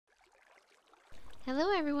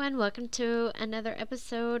Hello everyone, welcome to another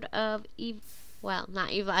episode of not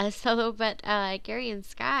Eveliela solo, but Agrarian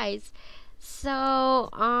Skies. Yeah,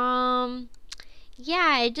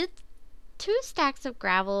 I did 2 stacks of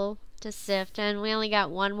gravel to sift and we only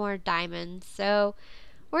got one more diamond. So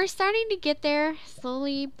we're starting to get there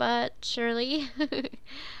slowly but surely.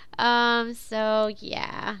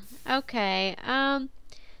 Yeah. Okay.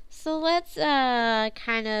 So let's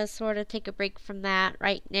kind of sort of take a break from that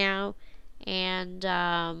right now and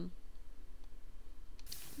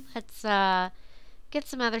let's get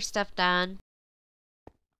some other stuff done.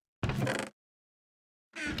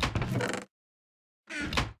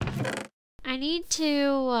 I need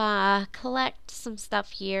to collect some stuff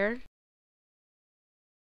here.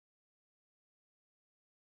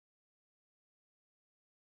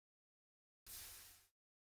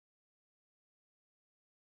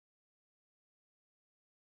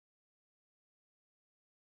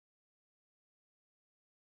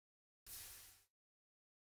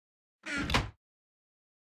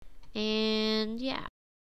 And yeah.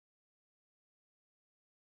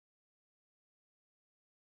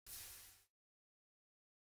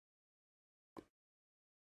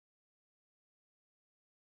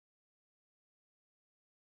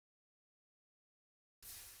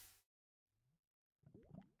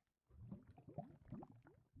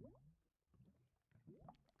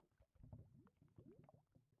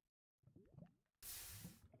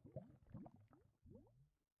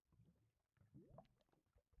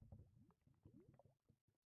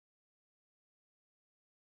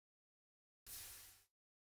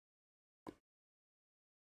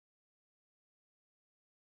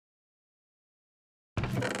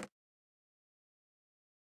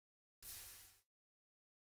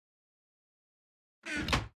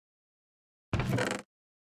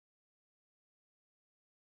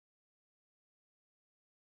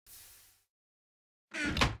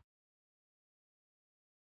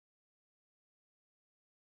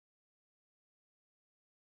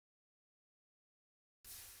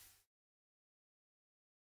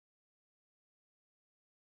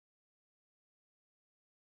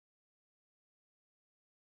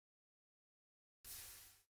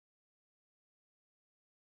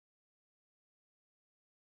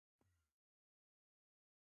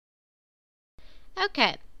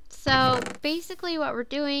 Okay. So basically what we're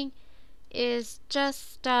doing is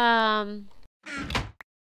just actually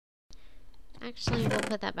we'll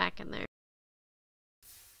put that back in there.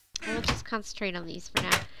 We'll just concentrate on these for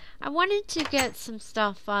now. I wanted to get some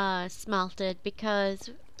stuff smelted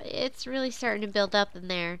because it's really starting to build up in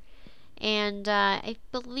there. And I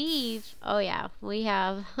believe, oh yeah, we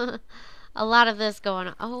have a lot of this going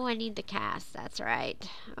on. Oh, I need the cast. That's right.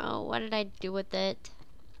 Oh, what did I do with it?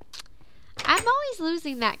 I'm always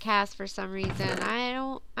losing that cast for some reason. I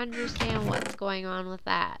don't understand what's going on with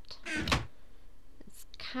that. It's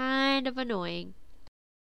kind of annoying.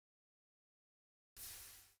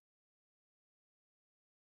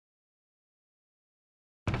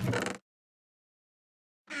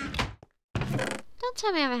 Don't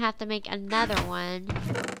tell me I'm gonna have to make another one.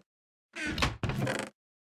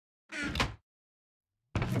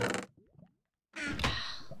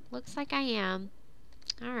 Looks like I am.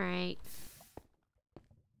 Alright.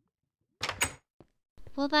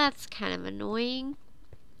 Well, that's kind of annoying.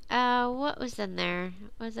 What was in there?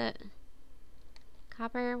 Was it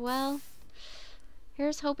copper? Well,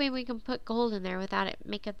 here's hoping we can put gold in there without it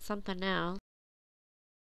making something else.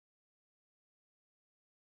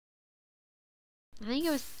 I think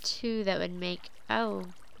it was 2 that would make... Oh,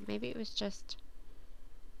 maybe it was just...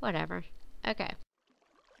 Whatever. Okay.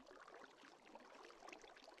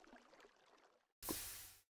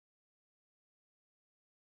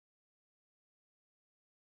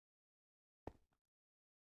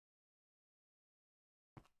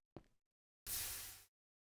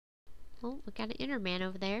 Oh, we got an inner man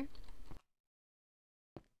over there.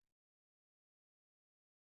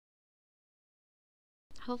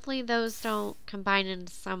 Hopefully those don't combine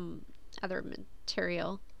into some other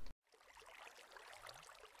material.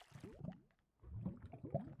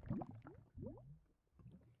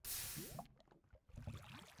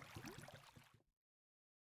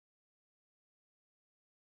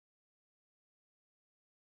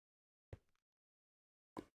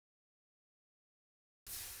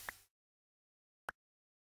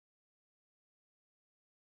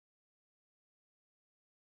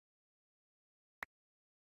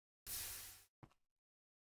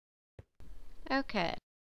 Okay.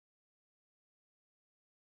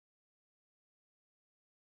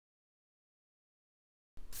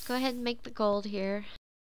 Let's go ahead and make the gold here.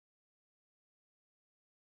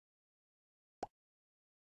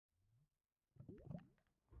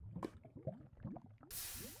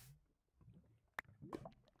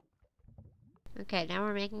 Okay, now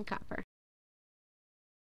we're making copper.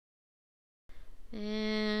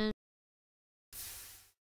 And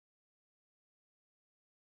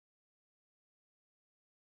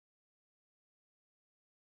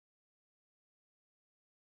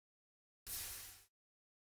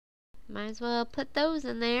might as well put those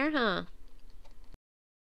in there, huh?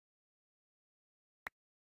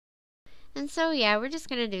 And so yeah, we're just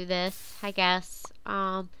gonna do this, I guess.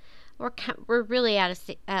 We're really at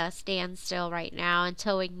a standstill right now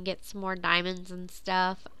until we can get some more diamonds and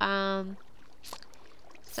stuff. So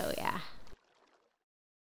yeah.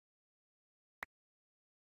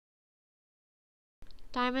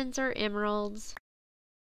 Diamonds or emeralds.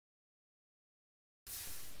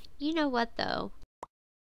 You know what though?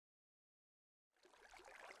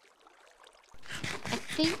 I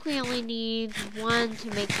think we only need one to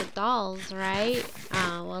make the dolls, right?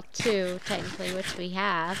 Well, two, technically, which we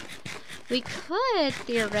have. We could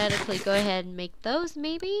theoretically go ahead and make those,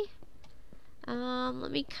 maybe?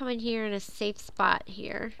 Let me come in here in a safe spot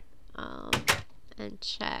here. And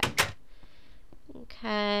check.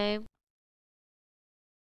 Okay.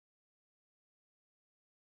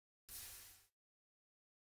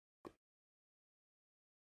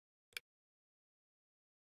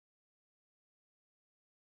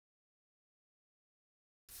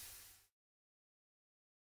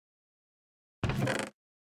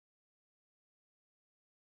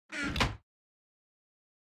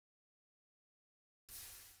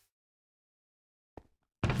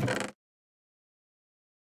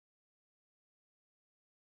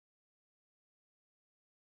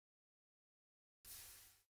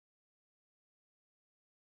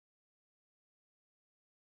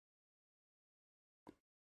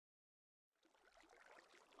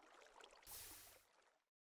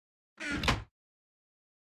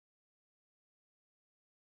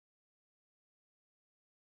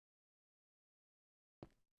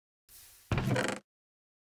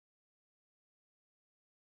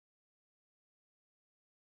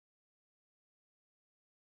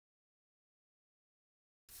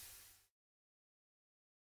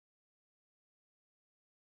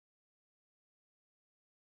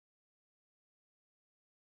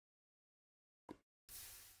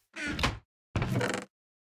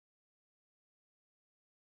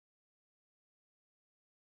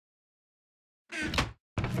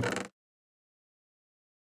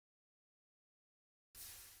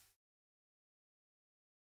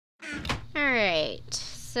 Alright,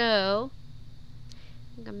 so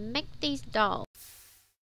I'm gonna make these dolls.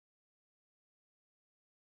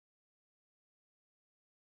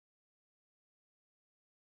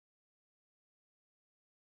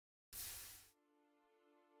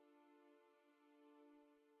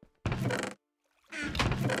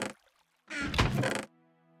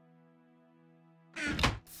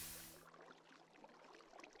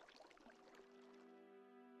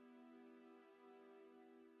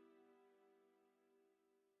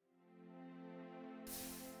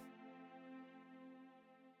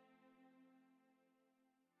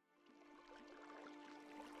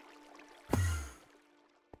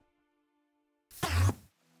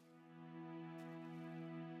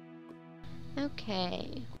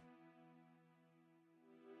 Okay.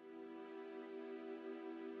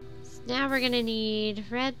 So now we're gonna need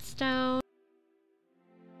redstone,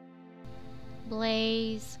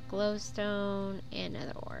 blaze, glowstone, and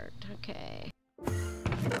nether wart. Okay.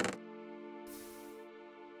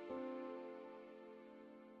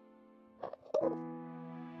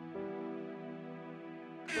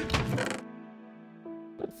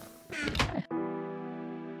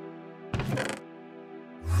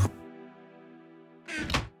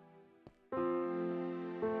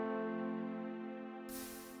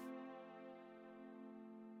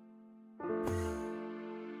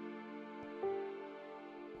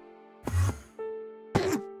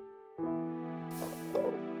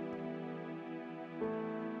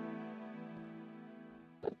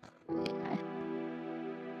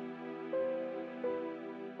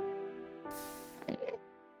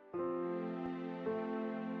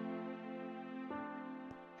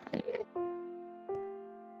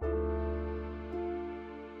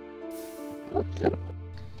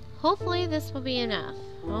 Hopefully this will be enough.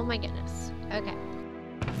 Oh my goodness. Okay.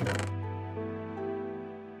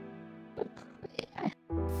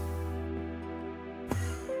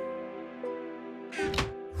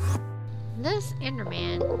 This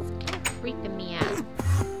Enderman is kind of freaking me out.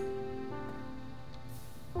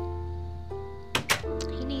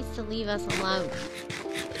 He needs to leave us alone.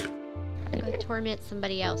 Go torment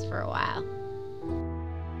somebody else for a while.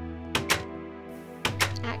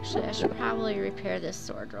 Actually, I should probably repair this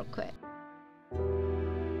sword real quick.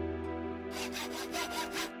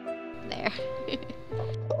 there.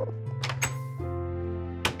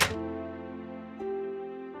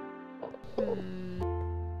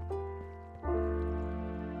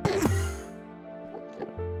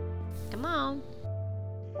 Come on.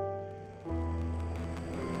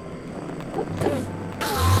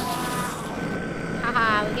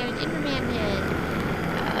 Haha, we got an Enderman head.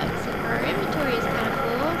 Except for our inventory is kind of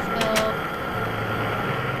full, so...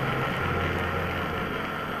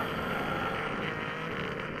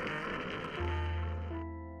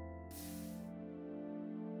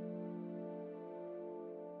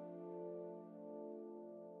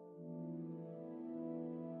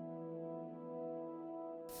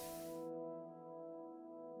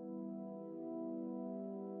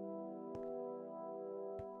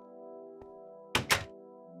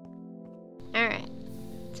 Alright,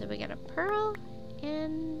 so we got a pearl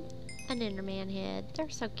and an Enderman head. They're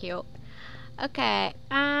so cute. Okay,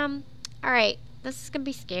 alright, this is gonna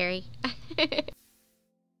be scary.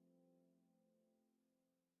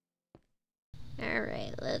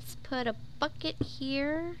 Alright, let's put a bucket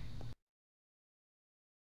here.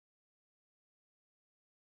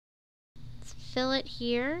 Let's fill it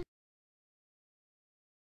here.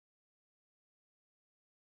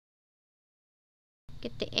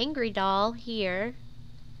 Get the angry doll here.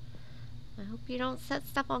 I hope you don't set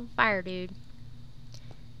stuff on fire, dude.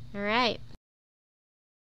 Alright.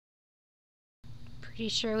 Pretty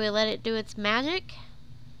sure we let it do its magic.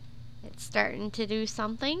 It's starting to do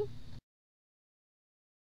something.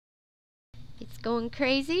 It's going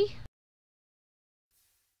crazy.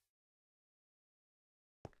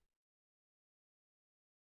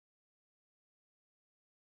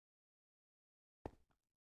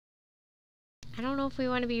 I don't know if we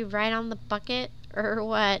want to be right on the bucket or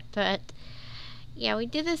what, but yeah, we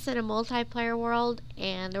did this in a multiplayer world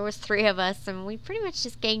and there was 3 of us and we pretty much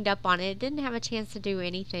just ganged up on it. It didn't have a chance to do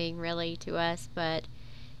anything really to us, but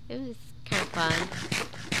it was kind of fun.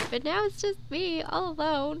 But now it's just me all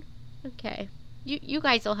alone. Okay. You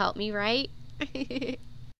guys will help me, right?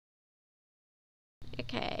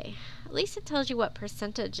 Okay. At least it tells you what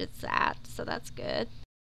percentage it's at, so that's good.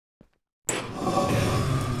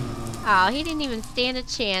 Oh, he didn't even stand a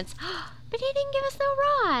chance. But he didn't give us no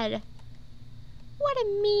rod. What a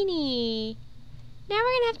meanie. Now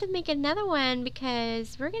we're gonna have to make another one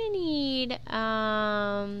because we're gonna need,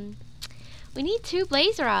 we need 2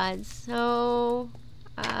 blaze rods. So,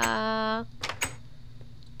 dang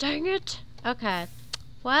it. Okay.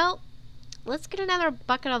 Well, let's get another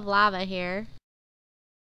bucket of lava here.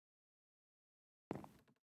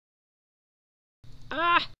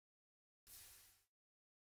 Ah!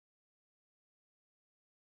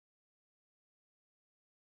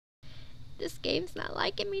 This game's not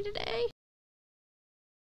liking me today.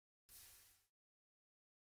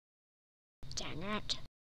 Dang it.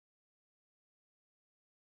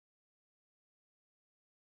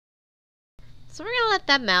 So we're gonna let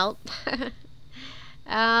that melt. So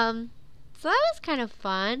that was kind of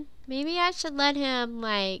fun. Maybe I should let him,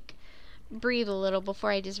 like, breathe a little before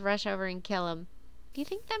I just rush over and kill him. Do you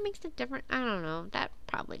think that makes a difference? I don't know. That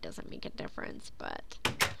probably doesn't make a difference, but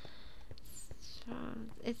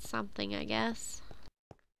it's something, I guess.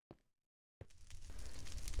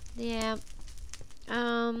 Yeah.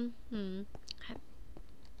 I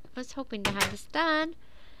was hoping to have this done,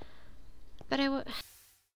 but I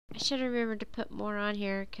should have remembered to put more on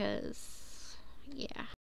here, because, yeah.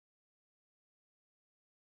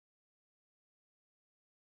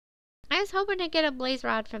 I was hoping to get a blaze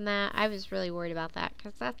rod from that. I was really worried about that,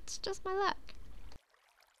 because that's just my luck.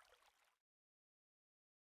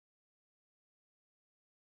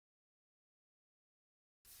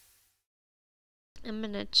 I'm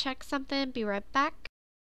gonna check something, be right back.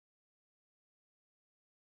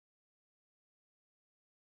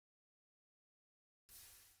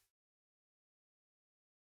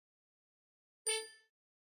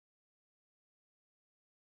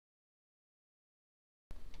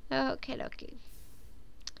 Okay, dokie.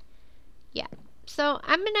 Yeah. So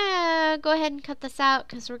I'm gonna go ahead and cut this out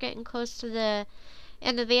because we're getting close to the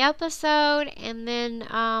end of the episode, and then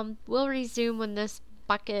we'll resume when this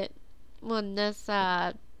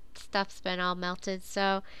stuff's been all melted.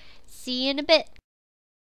 So see you in a bit.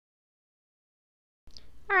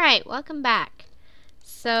 Alright, welcome back.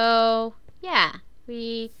 So yeah,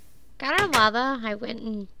 we got our lava. I went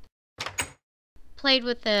and played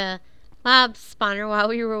with the lava spawner while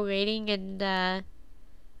we were waiting, and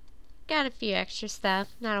got a few extra stuff.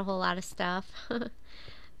 Not a whole lot of stuff.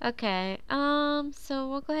 Okay, so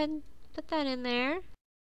we'll go ahead and put that in there.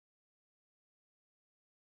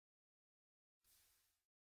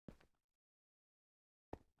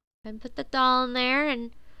 And put the doll in there,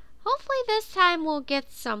 and hopefully this time we'll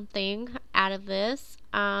get something out of this.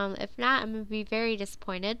 If not, I'm gonna be very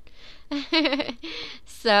disappointed.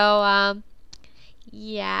 So,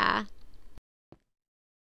 yeah.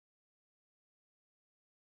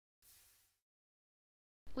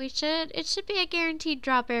 It should be a guaranteed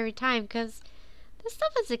drop every time, because this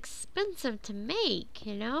stuff is expensive to make,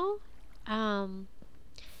 you know? Um,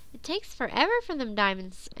 it takes forever for them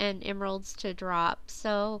diamonds and emeralds to drop,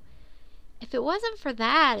 so if it wasn't for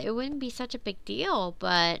that, it wouldn't be such a big deal,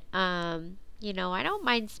 but, you know, I don't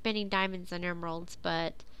mind spending diamonds and emeralds,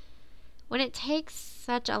 but when it takes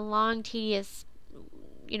such a long, tedious,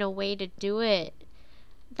 you know, way to do it,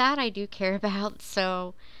 that I do care about,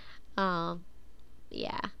 so, um,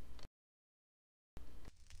 yeah.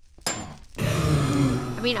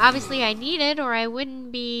 I mean, obviously I need it, or I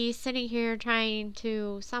wouldn't be sitting here trying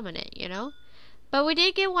to summon it, you know? But we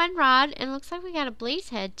did get one rod, and it looks like we got a blaze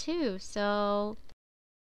head too, so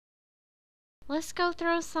let's go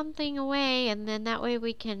throw something away, and then that way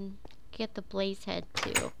we can get the blaze head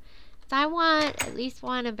too. So I want at least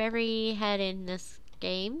one of every head in this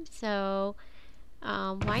game, so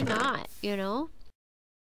why not, you know?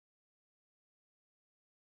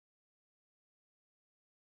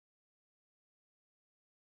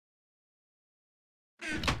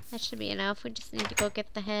 That should be enough. We just need to go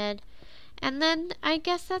get the head. And then I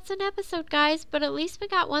guess that's an episode, guys, but at least we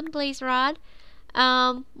got one blaze rod.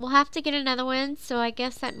 We'll have to get another one, so I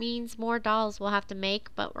guess that means more dolls we'll have to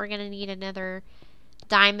make, but we're gonna need another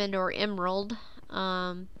diamond or emerald.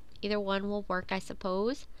 Either one will work, I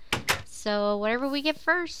suppose. So whatever we get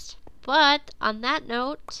first. But on that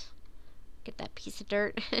note, get that piece of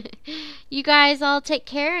dirt. You guys all take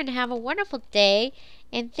care and have a wonderful day.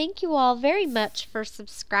 And thank you all very much for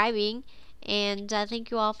subscribing. And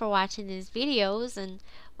thank you all for watching these videos. And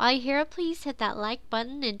while you're here, please hit that like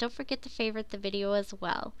button. And don't forget to favorite the video as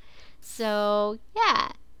well. So,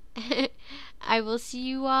 yeah. I will see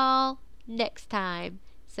you all next time.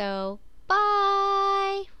 So,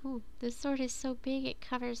 bye. Ooh, this sword is so big it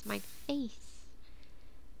covers my face.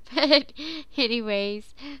 But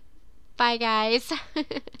anyways, bye guys.